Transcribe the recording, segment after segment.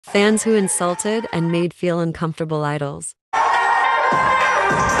Fans who insulted and made feel uncomfortable idols.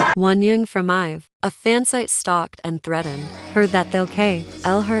 Wonyoung from IVE, a fan site stalked and threatened her that they'll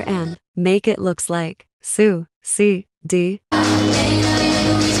KL her and make it looks like Sue CD.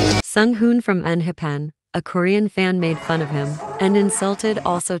 Sunghoon from NHIPEN, a Korean fan made fun of him and insulted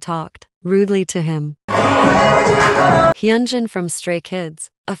also talked rudely to him. Hyunjin from Stray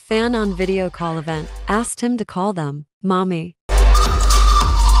Kids, a fan on video call event, asked him to call them mommy.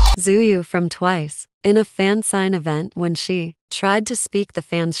 Zuyu from Twice, in a fan sign event when she tried to speak the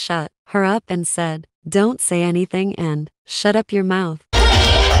fans shut her up and said, "Don't say anything and shut up your mouth."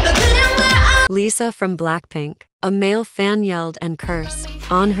 Lisa from Blackpink, a male fan yelled and cursed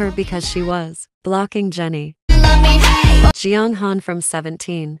on her because she was blocking Jennie. Jeonghan from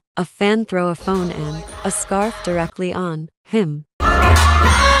 17, a fan threw a phone and a scarf directly on him.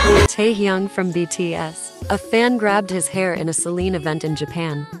 Taehyung from BTS, a fan grabbed his hair in a Celine event in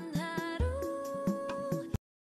Japan.